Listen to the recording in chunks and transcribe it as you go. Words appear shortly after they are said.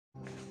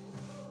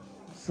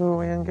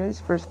So, ayan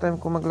guys, first time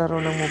ko maglaro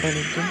ng Mobile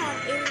Legends.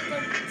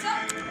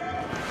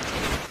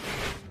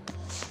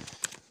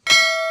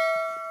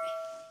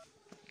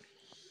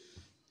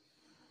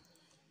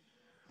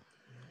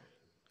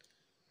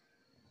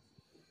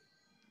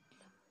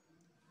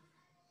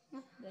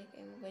 Dahil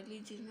kayo Mobile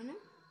Legends mana?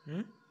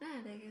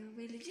 Dahil kayo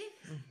Mobile Legends?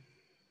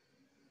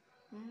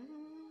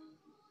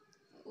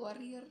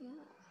 Warrior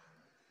na.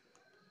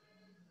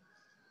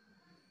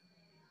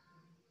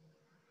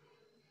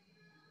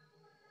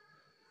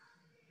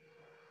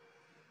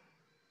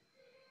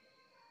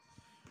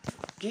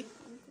 Okay?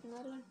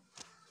 Kenalan.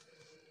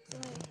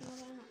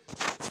 Kenalan.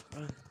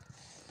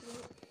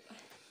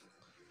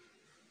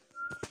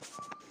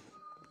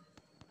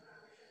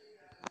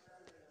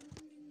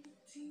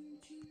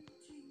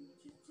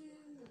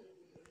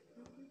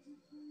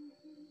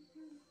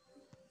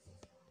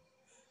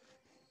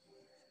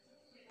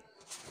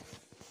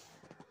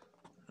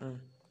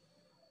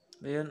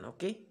 Ayun,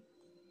 okay?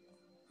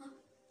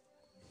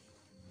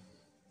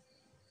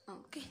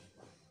 Okay.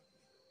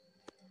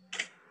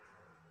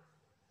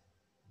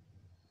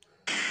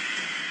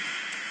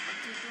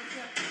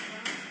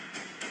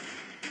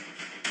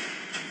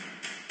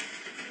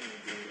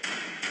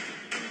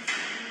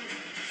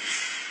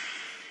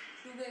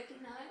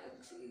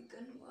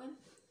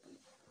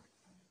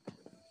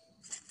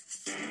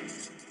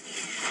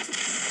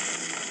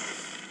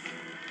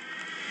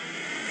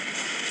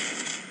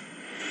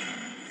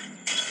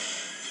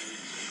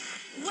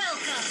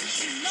 Welcome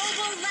to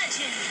Mobile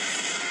Legends!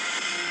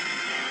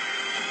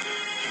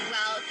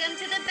 Welcome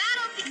to the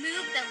battle.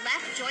 Move the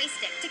left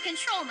joystick to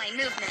control my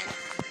movement.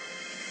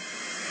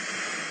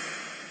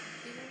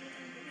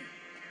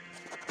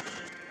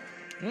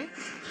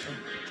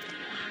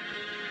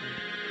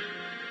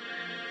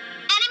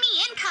 Enemy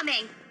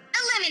incoming!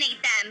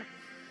 Eliminate them!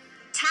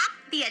 Tap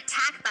the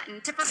attack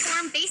button to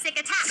perform basic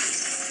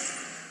attacks.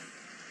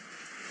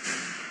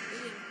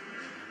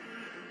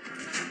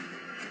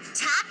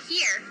 Tap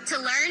here to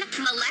learn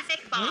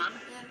Malefic Bomb.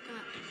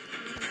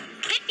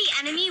 Hit the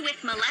enemy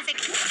with Malefic.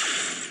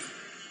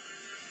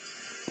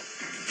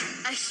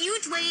 A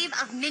huge wave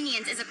of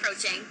minions is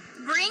approaching.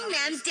 Bring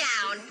them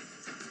down.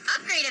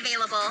 Upgrade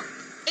available.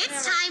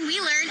 It's time we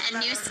learn a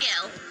new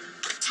skill.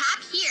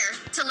 Tap here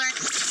to learn.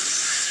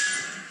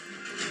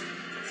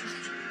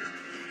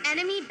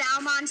 Enemy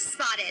Balmond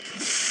spotted.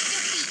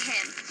 Defeat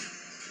him.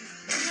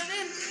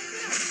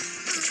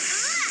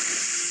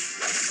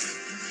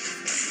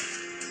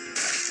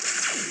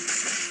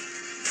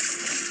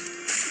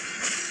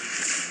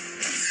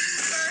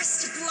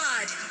 First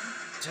blood.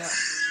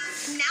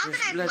 Now that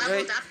I've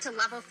leveled up to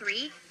level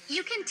 3,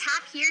 you can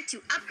tap here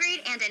to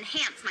upgrade and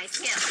enhance my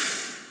skill.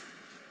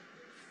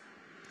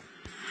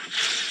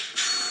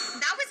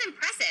 That was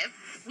impressive.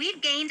 We've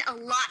gained a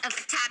lot of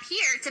tap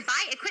here to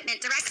buy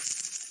equipment direct.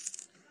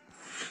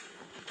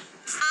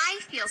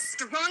 I feel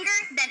stronger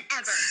than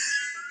ever.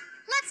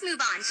 Let's move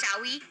on,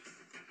 shall we?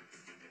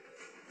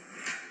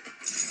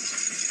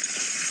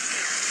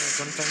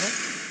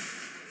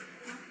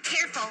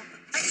 Careful.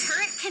 A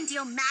turret can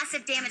deal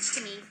massive damage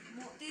to me.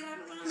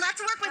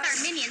 Let's work with our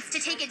minions to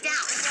take it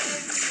down.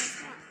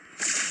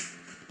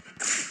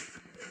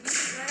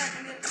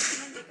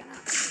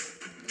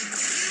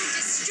 You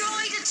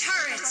destroyed a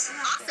turret.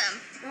 Awesome.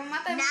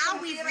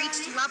 Now we've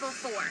reached level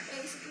 4.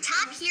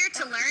 Tap here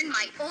to learn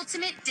my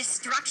ultimate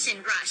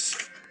destruction rush.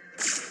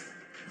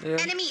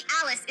 Enemy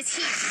Alice is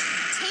here.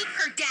 Take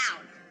her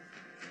down.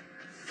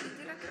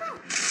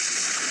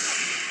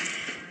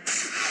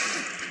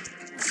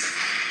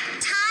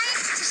 Time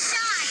to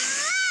shine.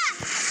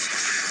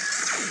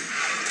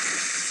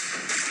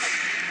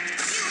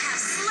 You have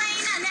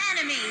slain an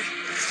enemy.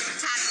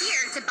 Tap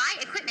here to buy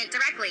equipment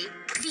directly.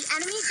 The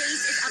enemy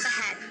base is up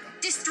ahead.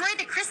 Destroy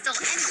the crystal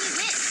and we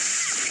win.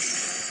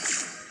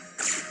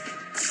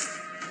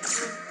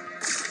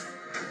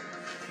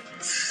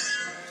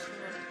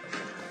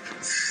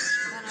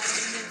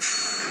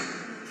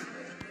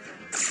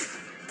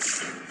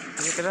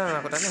 Ini kena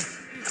aku tanya.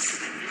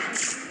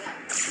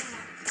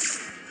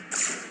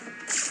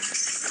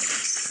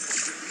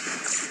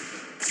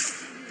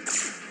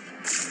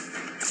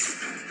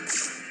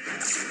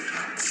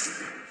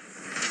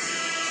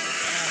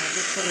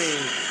 Victory.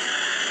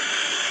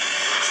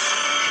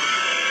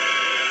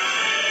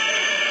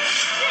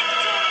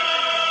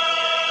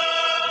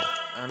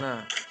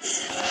 Ana.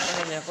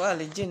 Nanya aku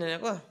legend nanya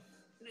aku.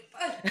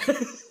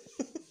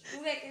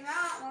 Uwe, kena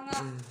mga.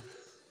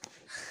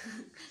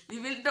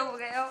 Bibildo mo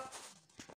kayo.